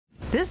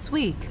This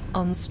week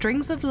on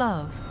Strings of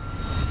Love.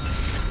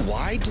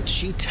 Why did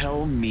she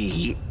tell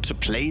me to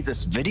play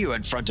this video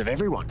in front of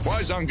everyone? Why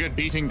is Angad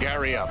beating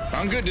Gary up?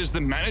 Angad is the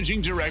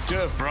managing director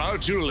of Brar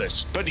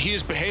Jewelers, but he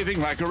is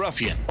behaving like a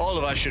ruffian. All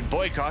of us should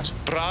boycott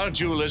Brar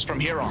Jewelers from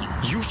here on.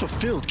 You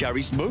fulfilled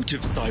Gary's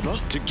motive,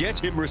 Sahiba, to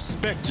get him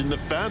respect in the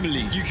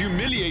family. You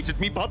humiliated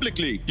me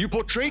publicly. You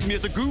portrayed me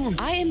as a goon.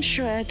 I am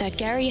sure that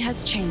Gary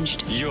has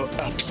changed. You're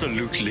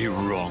absolutely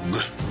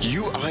wrong.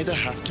 You either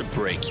have to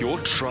break your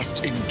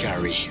trust in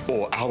Gary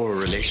or our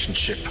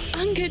relationship.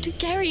 Angad,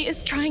 Gary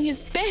is trying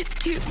his best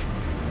to...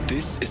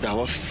 This is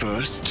our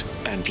first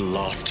and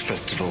last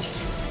festival,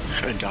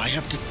 and I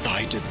have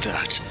decided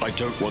that I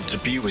don't want to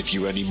be with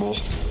you anymore.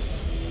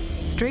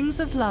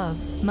 Strings of Love,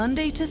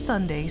 Monday to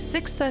Sunday,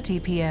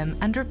 6:30 p.m.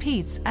 and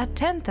repeats at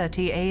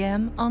 10:30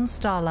 a.m. on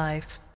StarLife.